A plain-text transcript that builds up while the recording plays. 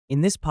In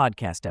this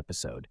podcast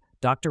episode,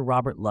 Dr.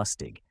 Robert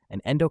Lustig,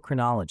 an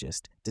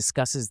endocrinologist,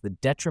 discusses the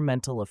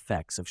detrimental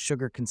effects of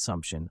sugar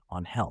consumption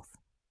on health.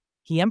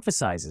 He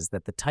emphasizes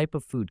that the type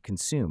of food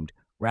consumed,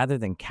 rather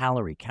than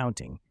calorie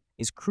counting,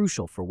 is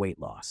crucial for weight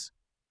loss.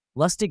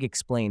 Lustig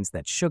explains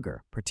that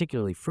sugar,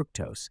 particularly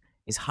fructose,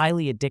 is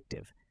highly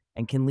addictive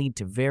and can lead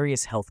to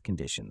various health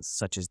conditions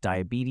such as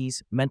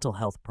diabetes, mental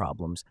health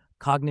problems,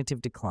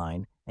 cognitive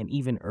decline, and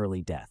even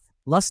early death.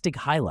 Lustig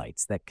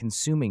highlights that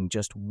consuming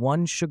just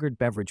one sugared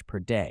beverage per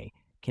day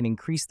can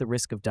increase the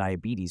risk of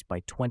diabetes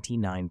by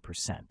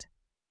 29%.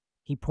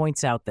 He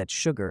points out that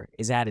sugar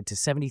is added to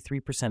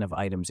 73% of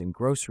items in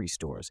grocery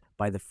stores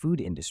by the food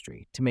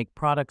industry to make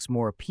products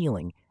more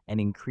appealing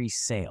and increase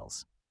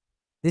sales.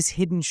 This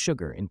hidden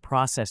sugar in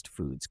processed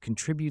foods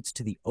contributes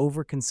to the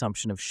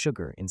overconsumption of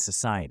sugar in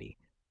society,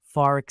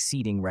 far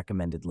exceeding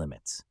recommended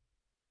limits.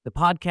 The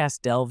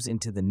podcast delves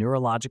into the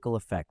neurological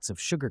effects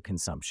of sugar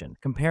consumption,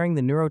 comparing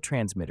the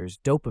neurotransmitters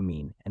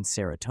dopamine and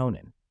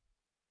serotonin.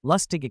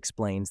 Lustig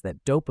explains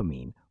that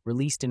dopamine,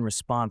 released in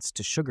response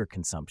to sugar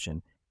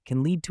consumption,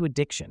 can lead to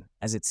addiction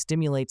as it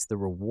stimulates the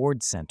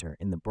reward center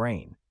in the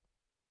brain.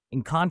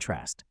 In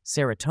contrast,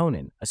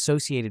 serotonin,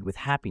 associated with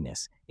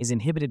happiness, is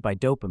inhibited by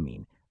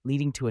dopamine,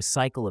 leading to a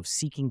cycle of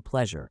seeking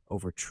pleasure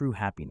over true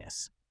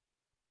happiness.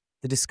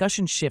 The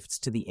discussion shifts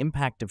to the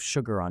impact of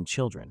sugar on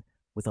children,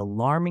 with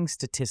alarming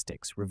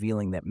statistics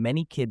revealing that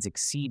many kids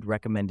exceed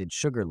recommended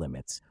sugar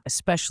limits,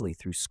 especially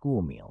through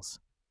school meals.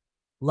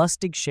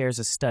 Lustig shares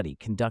a study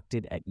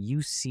conducted at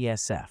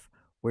UCSF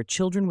where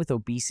children with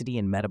obesity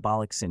and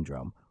metabolic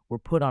syndrome were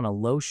put on a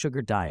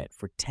low-sugar diet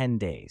for 10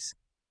 days.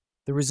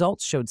 The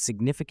results showed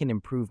significant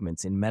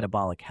improvements in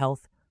metabolic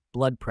health,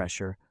 blood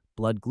pressure,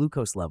 blood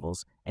glucose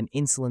levels, and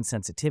insulin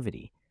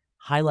sensitivity,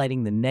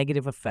 highlighting the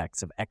negative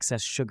effects of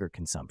excess sugar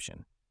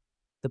consumption.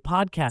 The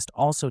podcast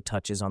also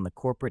touches on the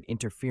corporate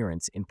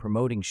interference in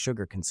promoting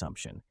sugar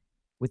consumption,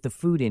 with the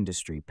food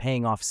industry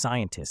paying off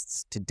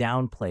scientists to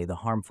downplay the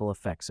harmful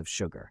effects of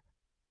sugar.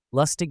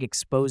 Lustig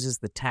exposes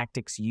the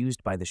tactics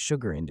used by the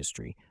sugar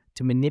industry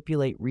to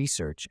manipulate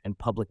research and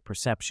public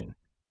perception,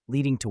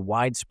 leading to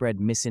widespread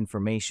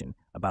misinformation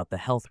about the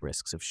health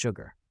risks of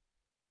sugar.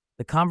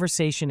 The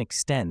conversation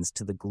extends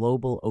to the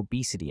global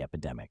obesity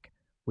epidemic,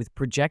 with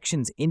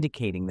projections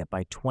indicating that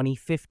by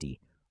 2050,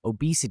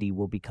 obesity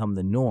will become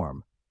the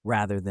norm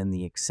rather than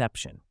the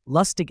exception.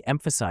 Lustig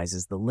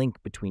emphasizes the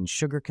link between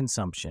sugar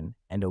consumption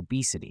and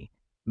obesity,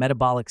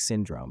 metabolic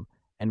syndrome,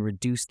 and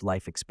reduced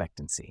life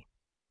expectancy.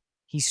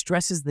 He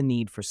stresses the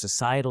need for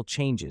societal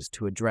changes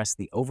to address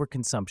the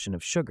overconsumption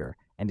of sugar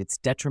and its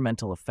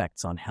detrimental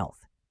effects on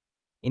health.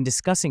 In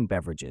discussing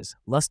beverages,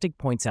 Lustig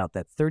points out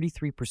that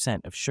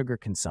 33% of sugar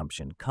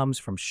consumption comes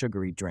from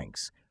sugary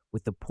drinks,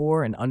 with the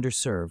poor and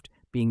underserved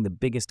being the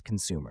biggest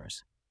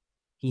consumers.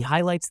 He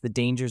highlights the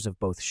dangers of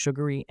both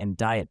sugary and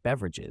diet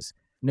beverages,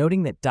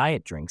 noting that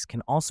diet drinks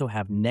can also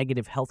have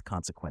negative health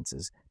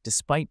consequences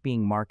despite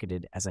being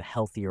marketed as a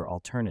healthier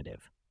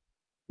alternative.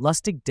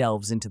 Lustig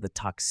delves into the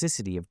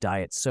toxicity of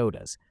diet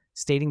sodas,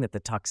 stating that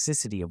the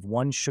toxicity of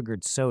one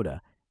sugared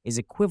soda is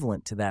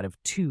equivalent to that of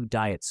 2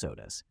 diet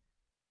sodas.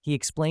 He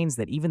explains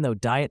that even though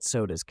diet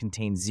sodas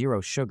contain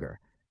 0 sugar,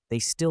 they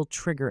still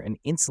trigger an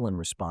insulin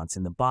response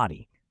in the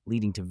body,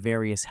 leading to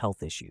various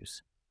health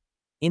issues.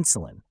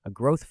 Insulin, a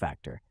growth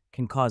factor,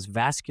 can cause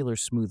vascular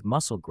smooth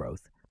muscle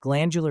growth,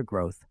 glandular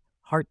growth,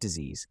 heart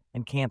disease,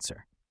 and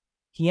cancer.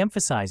 He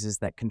emphasizes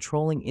that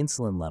controlling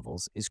insulin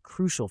levels is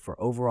crucial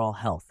for overall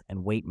health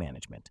and weight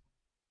management.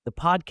 The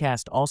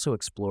podcast also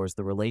explores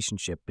the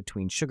relationship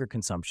between sugar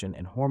consumption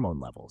and hormone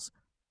levels.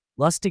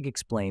 Lustig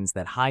explains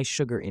that high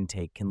sugar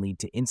intake can lead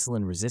to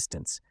insulin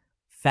resistance,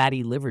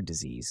 fatty liver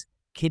disease,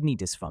 kidney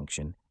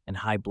dysfunction, and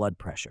high blood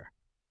pressure.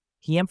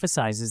 He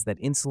emphasizes that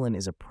insulin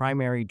is a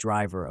primary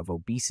driver of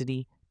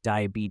obesity,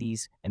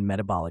 diabetes, and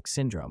metabolic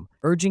syndrome,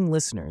 urging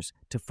listeners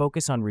to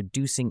focus on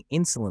reducing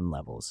insulin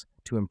levels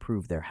to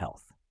improve their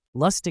health.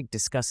 Lustig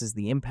discusses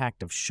the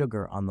impact of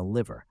sugar on the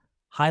liver,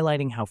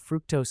 highlighting how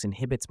fructose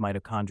inhibits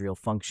mitochondrial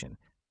function,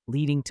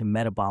 leading to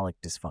metabolic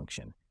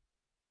dysfunction.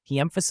 He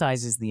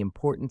emphasizes the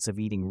importance of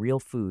eating real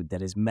food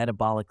that is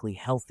metabolically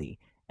healthy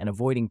and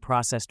avoiding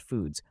processed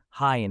foods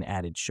high in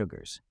added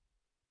sugars.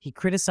 He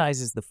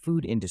criticizes the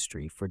food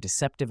industry for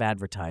deceptive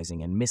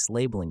advertising and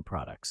mislabeling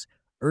products,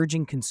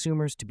 urging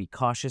consumers to be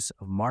cautious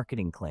of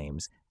marketing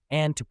claims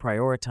and to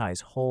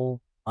prioritize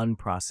whole,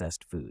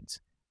 unprocessed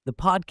foods. The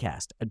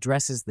podcast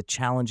addresses the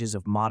challenges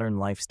of modern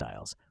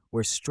lifestyles,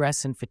 where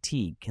stress and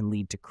fatigue can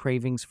lead to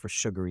cravings for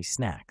sugary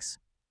snacks.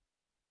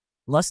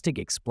 Lustig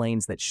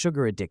explains that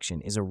sugar addiction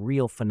is a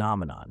real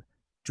phenomenon,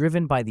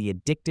 driven by the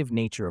addictive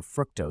nature of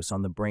fructose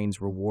on the brain's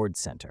reward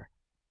center.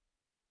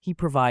 He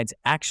provides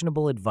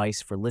actionable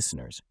advice for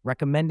listeners,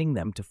 recommending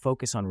them to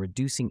focus on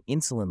reducing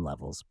insulin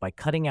levels by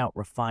cutting out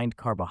refined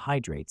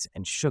carbohydrates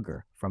and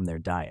sugar from their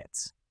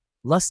diets.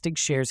 Lustig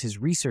shares his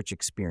research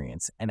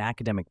experience and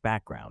academic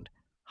background,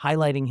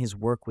 highlighting his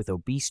work with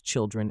obese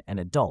children and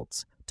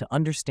adults to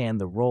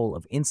understand the role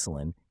of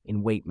insulin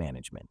in weight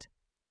management.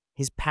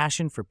 His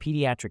passion for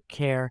pediatric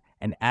care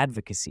and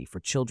advocacy for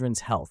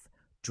children's health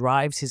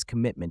drives his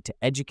commitment to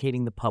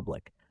educating the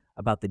public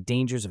about the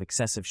dangers of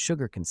excessive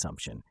sugar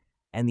consumption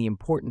and the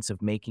importance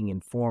of making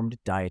informed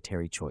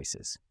dietary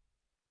choices.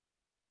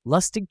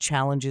 Lustig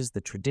challenges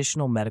the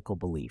traditional medical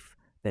belief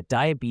that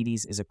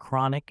diabetes is a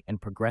chronic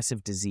and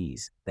progressive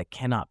disease that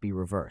cannot be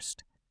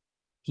reversed.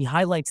 He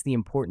highlights the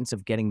importance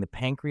of getting the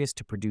pancreas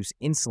to produce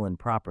insulin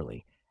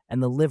properly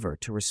and the liver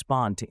to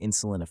respond to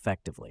insulin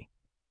effectively.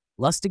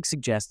 Lustig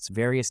suggests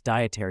various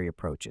dietary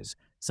approaches,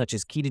 such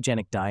as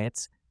ketogenic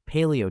diets,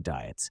 paleo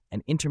diets,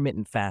 and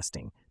intermittent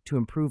fasting, to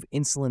improve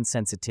insulin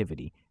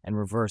sensitivity and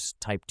reverse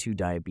type 2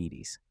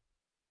 diabetes.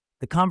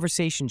 The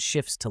conversation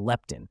shifts to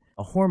leptin,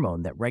 a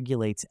hormone that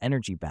regulates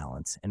energy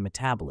balance and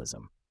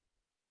metabolism.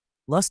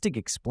 Lustig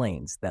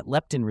explains that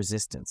leptin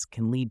resistance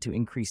can lead to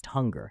increased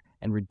hunger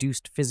and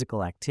reduced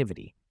physical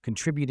activity,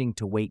 contributing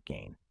to weight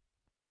gain.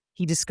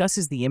 He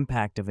discusses the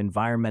impact of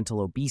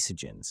environmental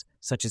obesogens,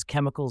 such as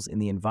chemicals in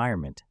the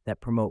environment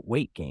that promote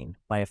weight gain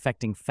by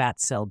affecting fat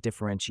cell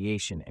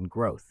differentiation and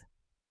growth.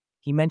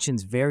 He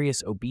mentions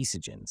various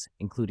obesogens,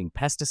 including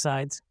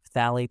pesticides,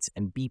 phthalates,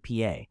 and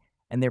BPA,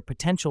 and their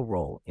potential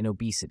role in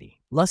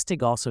obesity.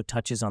 Lustig also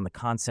touches on the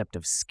concept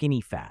of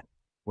skinny fat,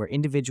 where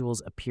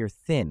individuals appear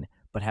thin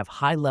but have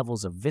high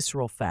levels of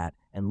visceral fat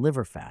and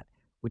liver fat,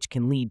 which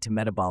can lead to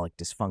metabolic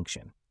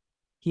dysfunction.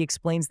 He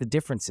explains the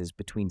differences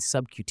between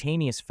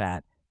subcutaneous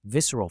fat,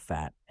 visceral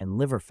fat, and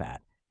liver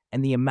fat,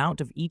 and the amount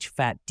of each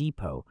fat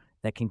depot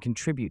that can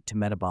contribute to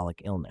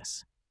metabolic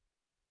illness.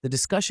 The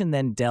discussion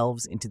then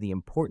delves into the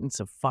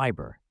importance of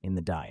fiber in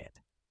the diet.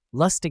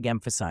 Lustig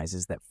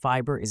emphasizes that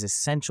fiber is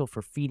essential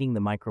for feeding the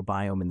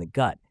microbiome in the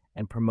gut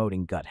and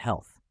promoting gut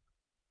health.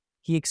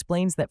 He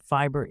explains that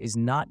fiber is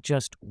not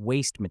just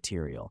waste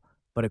material,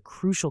 but a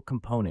crucial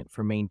component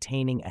for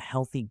maintaining a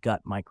healthy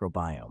gut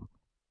microbiome.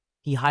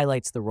 He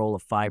highlights the role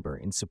of fiber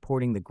in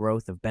supporting the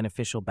growth of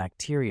beneficial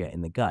bacteria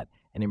in the gut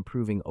and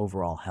improving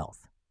overall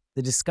health.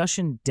 The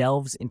discussion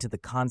delves into the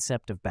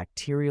concept of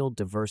bacterial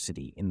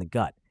diversity in the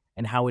gut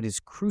and how it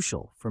is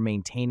crucial for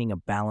maintaining a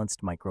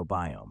balanced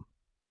microbiome.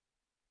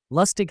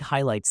 Lustig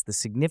highlights the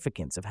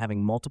significance of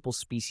having multiple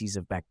species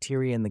of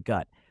bacteria in the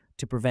gut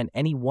to prevent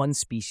any one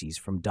species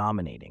from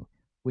dominating,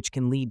 which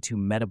can lead to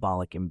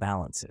metabolic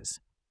imbalances.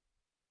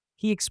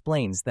 He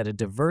explains that a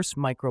diverse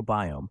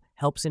microbiome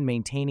helps in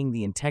maintaining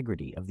the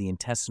integrity of the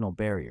intestinal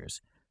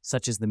barriers,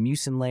 such as the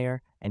mucin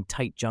layer and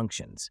tight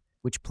junctions,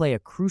 which play a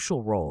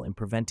crucial role in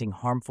preventing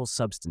harmful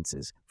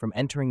substances from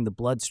entering the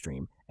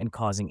bloodstream and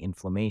causing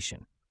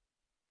inflammation.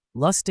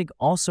 Lustig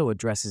also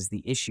addresses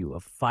the issue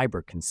of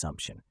fiber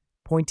consumption,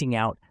 pointing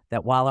out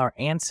that while our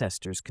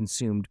ancestors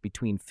consumed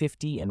between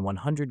 50 and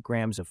 100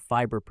 grams of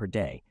fiber per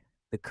day,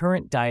 the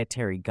current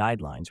dietary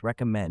guidelines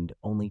recommend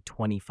only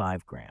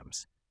 25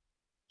 grams.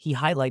 He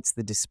highlights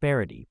the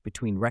disparity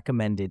between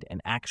recommended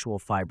and actual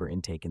fiber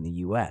intake in the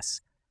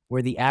U.S.,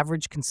 where the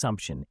average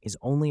consumption is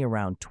only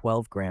around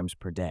 12 grams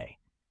per day.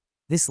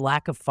 This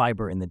lack of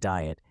fiber in the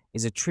diet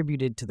is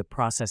attributed to the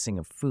processing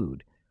of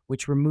food,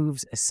 which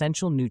removes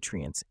essential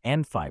nutrients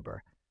and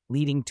fiber,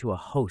 leading to a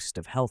host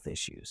of health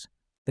issues.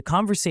 The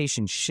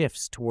conversation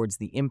shifts towards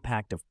the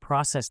impact of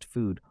processed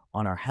food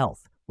on our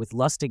health, with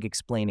Lustig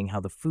explaining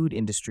how the food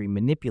industry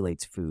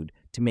manipulates food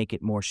to make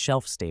it more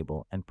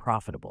shelf-stable and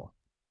profitable.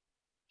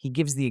 He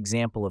gives the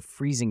example of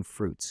freezing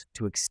fruits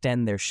to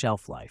extend their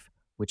shelf life,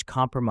 which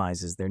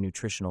compromises their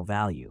nutritional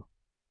value.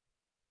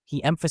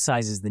 He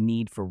emphasizes the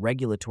need for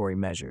regulatory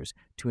measures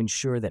to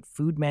ensure that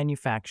food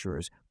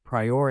manufacturers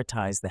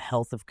prioritize the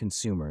health of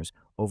consumers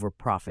over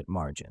profit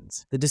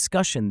margins. The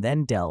discussion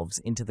then delves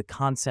into the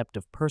concept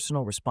of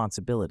personal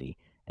responsibility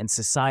and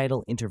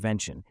societal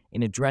intervention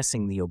in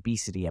addressing the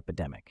obesity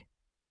epidemic.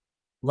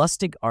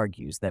 Lustig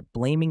argues that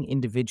blaming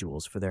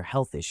individuals for their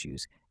health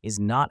issues is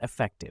not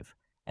effective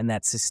and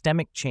that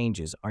systemic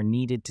changes are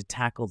needed to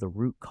tackle the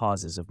root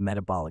causes of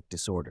metabolic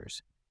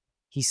disorders.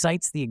 He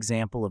cites the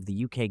example of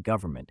the UK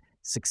government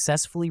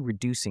successfully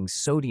reducing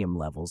sodium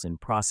levels in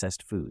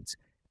processed foods,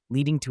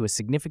 leading to a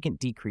significant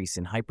decrease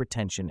in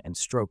hypertension and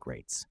stroke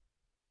rates.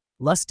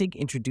 Lustig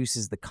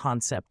introduces the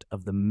concept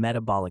of the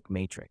metabolic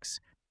matrix,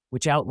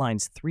 which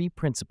outlines 3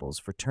 principles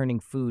for turning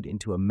food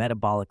into a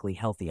metabolically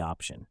healthy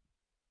option: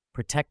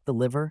 protect the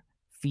liver,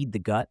 feed the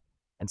gut,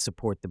 and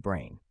support the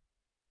brain.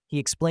 He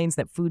explains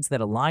that foods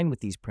that align with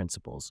these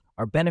principles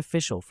are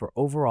beneficial for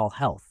overall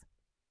health,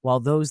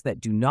 while those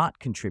that do not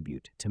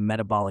contribute to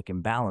metabolic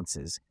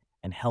imbalances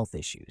and health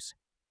issues.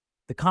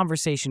 The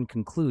conversation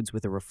concludes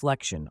with a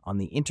reflection on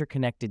the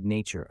interconnected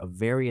nature of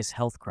various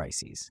health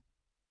crises,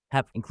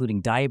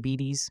 including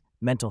diabetes,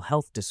 mental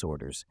health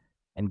disorders,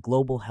 and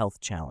global health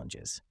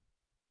challenges.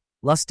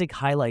 Lustig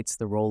highlights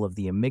the role of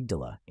the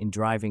amygdala in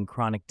driving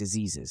chronic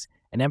diseases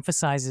and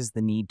emphasizes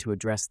the need to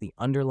address the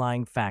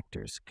underlying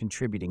factors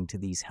contributing to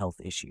these health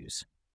issues.